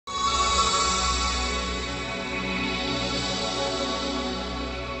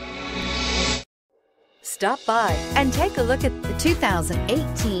Stop by and take a look at the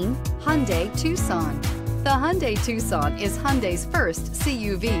 2018 Hyundai Tucson. The Hyundai Tucson is Hyundai's first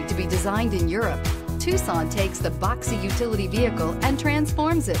CUV to be designed in Europe. Tucson takes the boxy utility vehicle and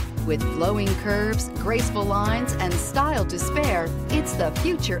transforms it. With flowing curves, graceful lines, and style to spare, it's the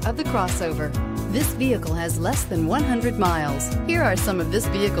future of the crossover. This vehicle has less than 100 miles. Here are some of this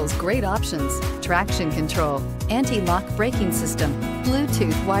vehicle's great options: traction control, anti-lock braking system,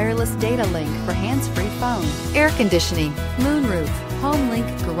 Bluetooth wireless data link for hands-free phone, air conditioning, moonroof, HomeLink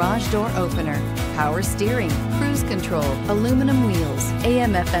garage door opener, power steering, cruise control, aluminum wheels,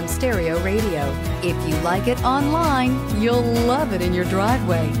 AM/FM stereo radio. If you like it online, you'll love it in your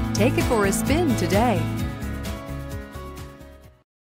driveway. Take it for a spin today.